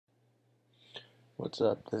What's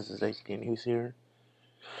up? This is HDNEWS here.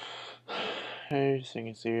 As you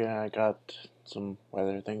can see, I got some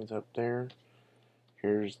weather things up there.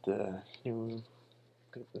 Here's the new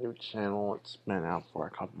channel. It's been out for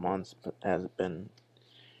a couple months, but hasn't been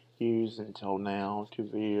used until now. 2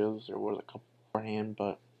 videos. There was a couple beforehand,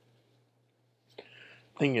 but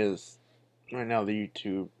thing is, right now the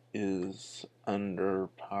YouTube is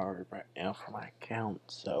underpowered right now for my account,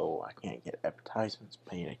 so I can't get advertisements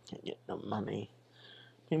paid. I can't get no money.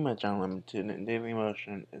 Pretty much unlimited, and Daily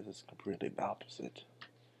Motion is completely the opposite.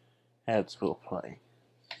 Ads will play.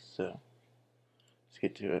 So, let's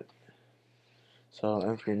get to it. So,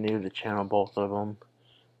 if you're new to the channel, both of them,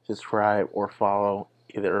 subscribe or follow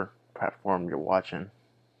either platform you're watching.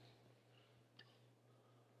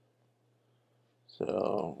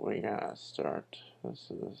 So, we gotta start. This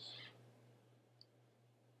is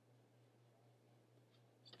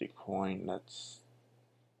the coin. Let's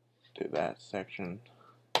do that section.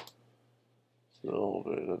 It's a little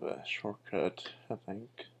bit of a shortcut, I think.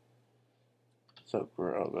 So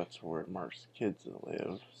grow, that's where it marks kids that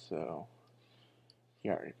live, so you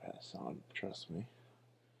already passed on, trust me.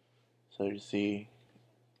 So you see,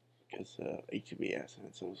 it's HBS,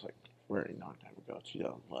 and so it was like a very long time ago,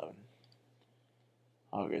 2011.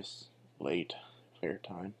 August, late, fair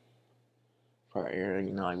time. For our area,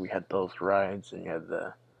 you know, like we had those rides, and you had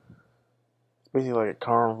it's basically like a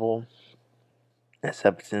carnival,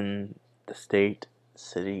 except it's in the state,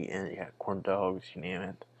 city, and you had corn dogs, you name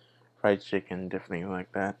it. Fried chicken, different things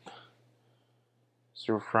like that.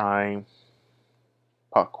 Stir fry,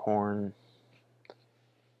 popcorn,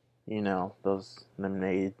 you know, those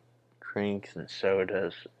lemonade drinks and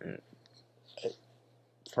sodas. And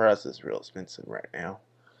for us, it's real expensive right now.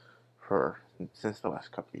 Since the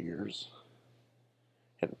last couple of years,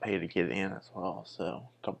 you have to pay to get in as well, so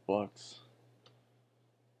a couple bucks.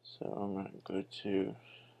 So I'm gonna go to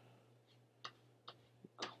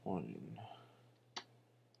coin.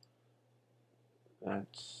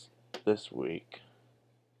 That's this week.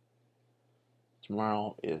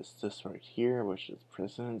 Tomorrow is this right here, which is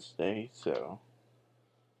President's Day, so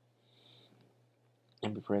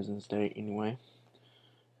happy President's Day anyway.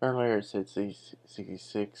 Earlier it said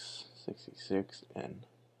 66, and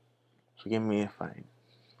forgive me if I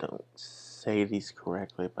don't say these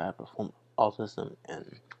correctly, but I have a form of autism,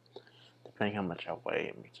 and depending how much I weigh,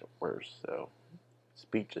 it makes it worse, so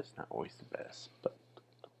speech is not always the best, but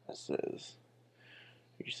this is,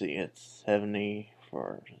 you see it's 70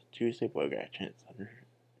 for Tuesday, but we got a chance under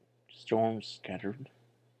storms scattered,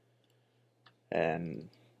 and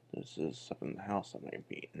this is something in the house I might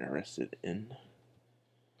be interested in.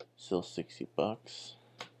 Still 60 bucks.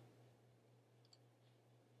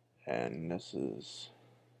 And this is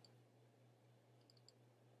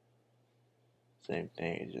same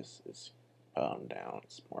thing, it's bottom down,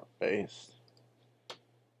 it's more based.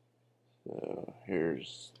 So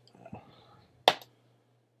here's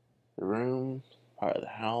the room, part of the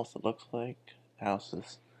house. It looks like the house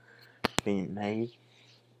is being made.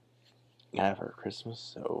 I have for Christmas,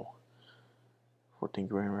 so 14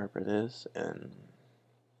 grand wherever it is, and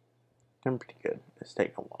I'm pretty good. It's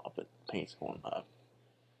taking a while, but paint's going up.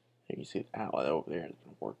 You can see the outlet over there has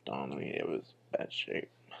been worked on. I mean, it was bad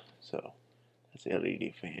shape. So that's the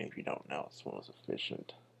LED fan. If you don't know, it's one was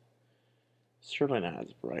efficient. It's certainly not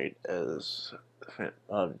as bright as the fan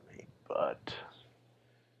above me, but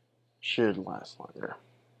should last longer.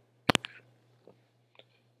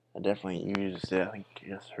 I definitely used it. I think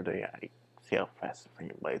yesterday I see how fast the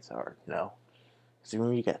fan blades are. You know, because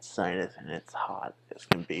when you get sinus and it's hot, it's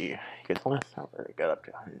gonna be. Because last summer it got up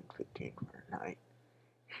to 115 Fahrenheit.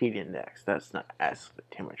 Heat index, that's not absolute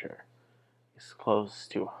temperature. It's close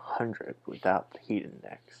to 100 without the heat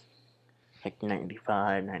index, like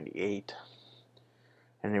 95, 98.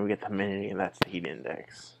 And then we get the humidity, and that's the heat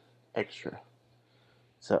index extra.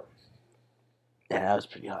 So yeah, that was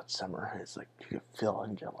pretty hot summer. It's like you could feel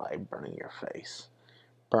in July burning your face,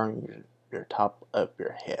 burning your top of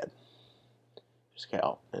your head, your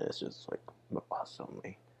scalp. And it's just like awesome.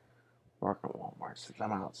 Me working at Walmart, since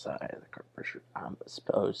I'm outside the car pressure, I'm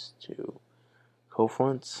exposed to cold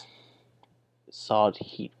fronts, solid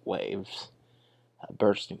heat waves,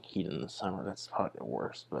 bursting heat in the summer. That's probably the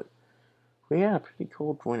worst, but we had a pretty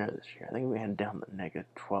cold winter this year. I think we had down to negative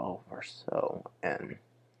 12 or so, and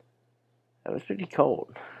it was pretty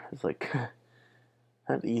cold. It's like,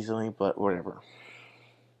 not easily, but whatever.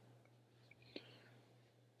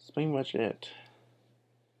 That's pretty much it.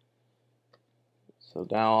 So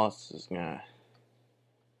Dallas is gonna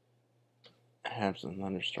have some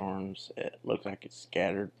thunderstorms. It looks like it's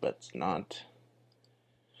scattered, but it's not.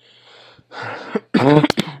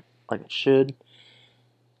 Like it should.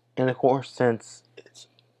 And of course, since it's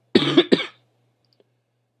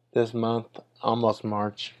this month, almost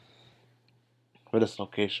March, for this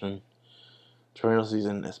location, tornado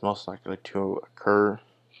season is most likely to occur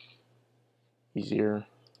easier.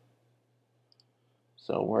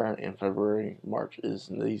 So we're in February. March is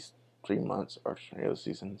in these 3 months our tornado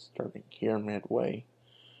season starting here midway.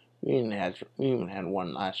 We even had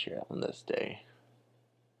one last year on this day,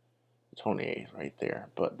 the 28th, right there.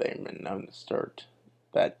 But they've been known to start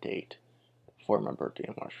that date before my birthday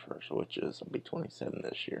on March 1st, which is I'll be 27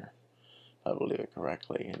 this year, if I believe it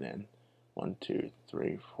correctly. And then 1, 2,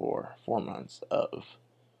 3, 4 months of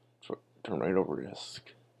tornado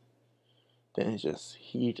risk. Then it's just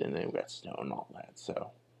heat, and then we got snow and all that.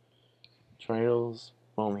 So tornadoes,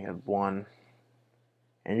 we only had one,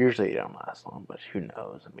 and usually they don't last long. But who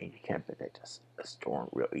knows? I mean, you can't predict a storm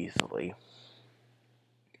real easily.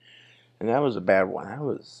 And that was a bad one. That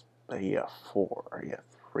was a 4 or a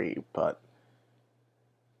 3. But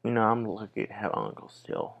you know, I'm lucky to have Uncle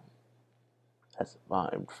still has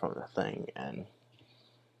survived from the thing, and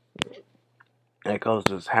I closed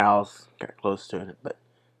his house, got close to it, but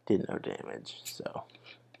did no damage. So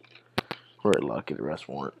we're lucky. The rest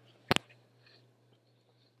weren't.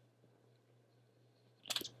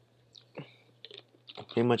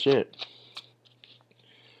 Pretty much it.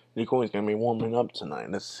 New Orleans gonna be warming up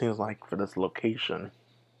tonight. This seems like for this location,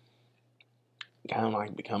 kind of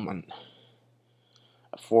like becoming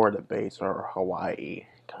a Florida base or Hawaii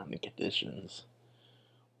kind of conditions.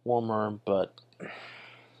 Warmer, but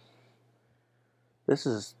this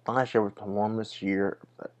is last year was the warmest year of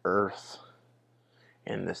the Earth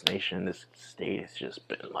in this nation. This state has just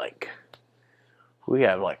been like, we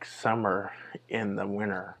have like summer in the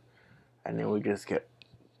winter, and then we just get,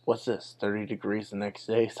 what's this, 30 degrees the next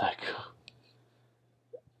day. It's like,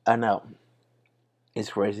 I know, it's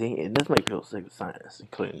crazy. It does make people sick with sinus,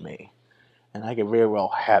 including me, and I could very well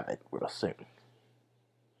have it real soon.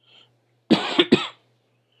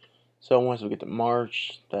 So once we get to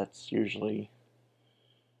March, that's usually,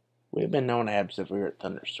 we've been known to have severe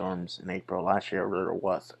thunderstorms in April. Last year there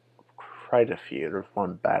was quite a few. There was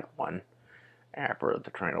one bad one after the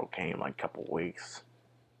tornado came, like a couple weeks.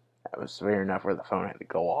 That was severe enough where the phone had to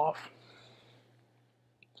go off.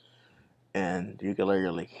 And you could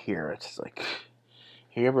literally hear it. It's like,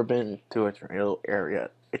 have you ever been to a tornado area?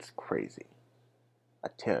 It's crazy. I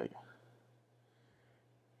tell you.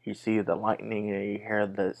 You see the lightning and you hear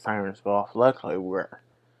the sirens go off. Luckily, we're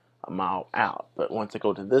a mile out. But once I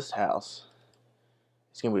go to this house,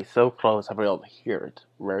 it's going to be so close I'll be able to hear it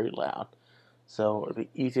very loud. So it'll be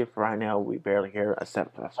easier for right now. We barely hear it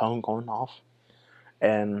except for the phone going off.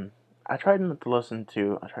 And I try not to listen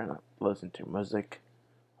to music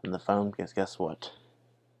on the phone because guess what?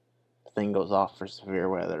 The thing goes off for severe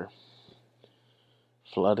weather.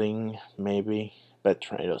 Flooding, maybe, but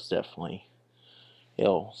tornadoes definitely.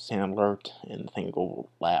 It'll sound alert and the thing will go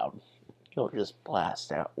loud. It'll just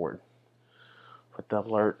blast outward with the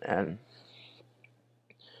alert. And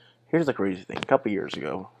here's the crazy thing. A couple years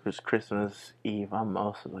ago, it was Christmas Eve,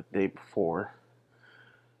 almost like the day before,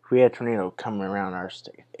 we had a tornado coming around our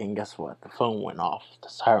state. And guess what? The phone went off. The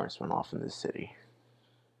sirens went off in the city.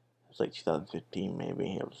 It was like 2015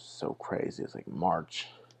 maybe. It was so crazy. It was like March.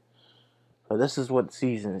 But this is what the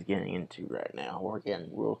season is getting into right now. We're getting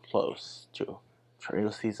real close to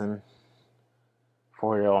tornado season.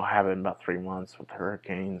 Before you'll have it in about 3 months with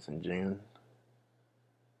hurricanes in June,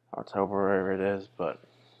 October, wherever it is. But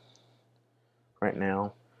right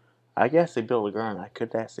now, I guess they built a garden. I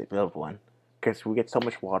could actually build one. Because we get so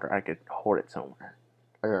much water, I could hold it somewhere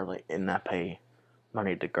early and not pay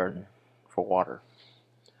money to garden for water.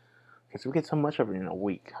 Because we get so much of it in a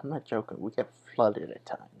week. I'm not joking. We get flooded at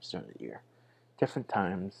times during the year. Different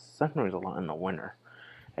times. Sometimes a lot in the winter.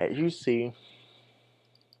 As you see,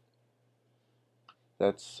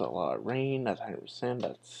 that's a lot of rain. That's 100%.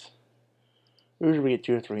 That's usually we get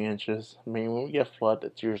 2 or 3 inches. I mean, when we get flood,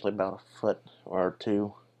 it's usually about a foot or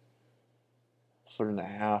 2, foot and a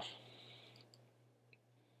half.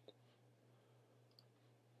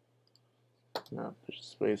 Now push the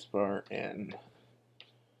space bar and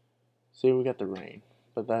see, we got the rain,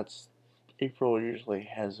 but that's April usually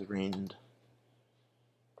has rained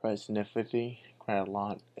quite significantly, quite a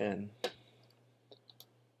lot, and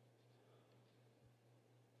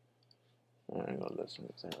I know this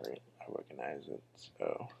one's right. I recognize it.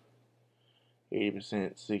 So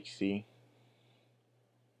 80%, 60.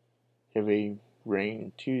 Heavy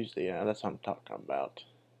rain Tuesday. Yeah, that's what I'm talking about.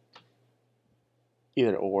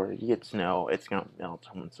 Either or, you get snow, it's gonna melt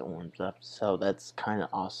once it warms up. So that's kind of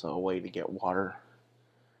also a way to get water.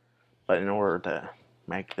 But in order to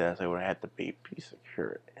make this, it would have to be pretty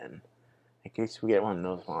secure. And in case we get one of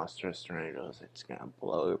those monstrous tornadoes, it's gonna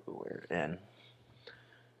blow everywhere. And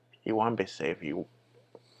you want to be safe.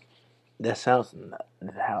 This house,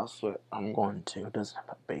 the house that I'm going to, doesn't have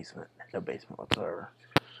a basement, no basement whatsoever.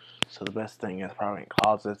 So the best thing is probably in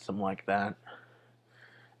closets, something like that.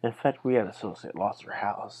 In fact, we had an associate lost her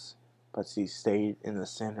house, but she stayed in the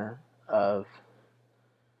center of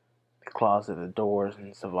the closet, the doors,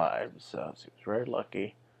 and survived. So she was very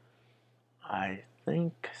lucky. I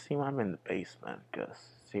think she might have been in the basement because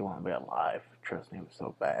she wanted to be alive. Trust me, it was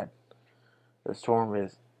so bad. The storm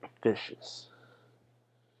is vicious.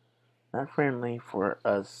 Not friendly for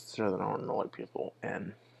us Southern Illinois people,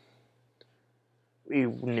 and we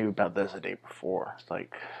knew about this the day before. It's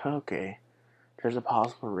like, okay, there's a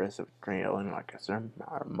possible risk of a tornado in like a certain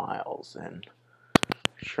amount of miles, and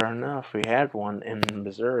sure enough, we had one in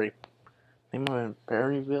Missouri. I think it might have been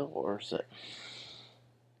Perryville or so.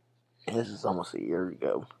 This is almost a year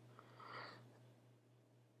ago.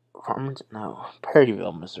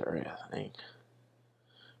 Perryville, Missouri, I think.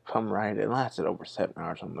 If I'm right, it lasted over 7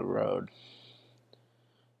 hours on the road.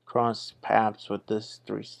 Crossed paths with this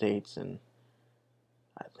 3 states, and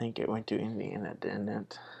I think it went to Indiana, didn't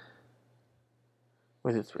it?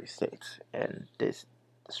 With the 3 states, and this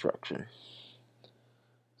destruction.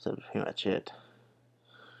 So that's pretty much it.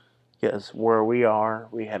 Because where we are,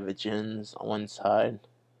 we have the Gens on one side.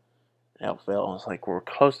 Elkville, it's like we're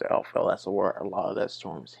close to Elkville. That's where a lot of that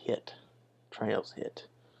storms hit. Tornadoes hit.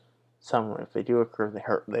 Some, if they do occur,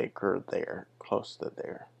 they occur there, close to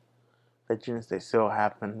there. The Gens, they still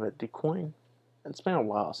happen, but DuQuoin, it's been a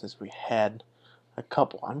while since we had a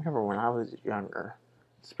couple. I remember when I was younger,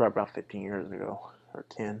 it's probably about 15 years ago, or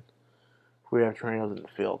 10, we have tornadoes in the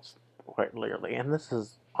fields quite literally. And this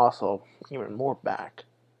is also even more back,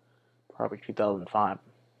 probably 2005.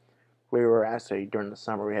 We were actually, during the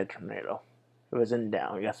summer, we had a tornado. It was in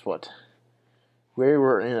down. Guess what? We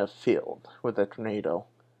were in a field with a tornado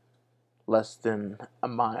less than a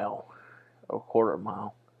mile, a quarter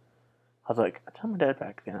mile. I was like, I told my dad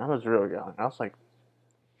back then, I was real young. I was like,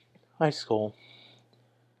 high school.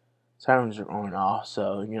 Sirens were going off,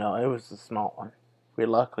 so, it was a small one. We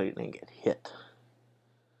luckily didn't get hit.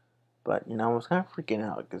 But, I was kind of freaking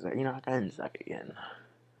out because, I got inside again.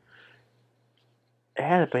 It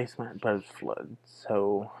had a basement, but it was flooded,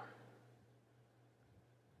 so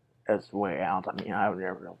that's way out. I would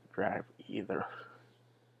never be able to drive either.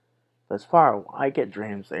 But as far as I get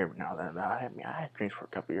dreams every now and then. I had dreams for a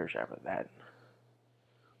couple years after that,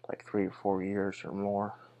 like 3 or 4 years or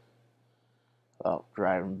more, about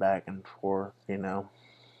driving back and forth. That's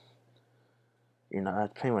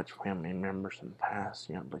pretty much family members in the past.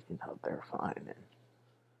 But they're fine and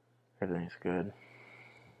everything's good.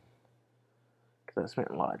 Because I spent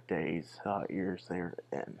a lot of days, years there,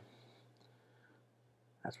 and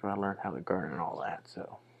that's where I learned how to garden and all that.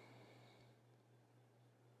 So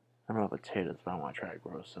I don't know potatoes, but I want to try to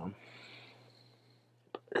grow some.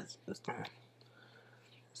 But this thing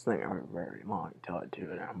isn't very long until I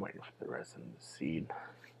do it. I'm waiting for the rest of the seed.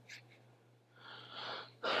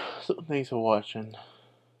 So thanks for watching.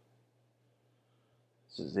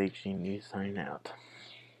 This is HDNEWS signing out.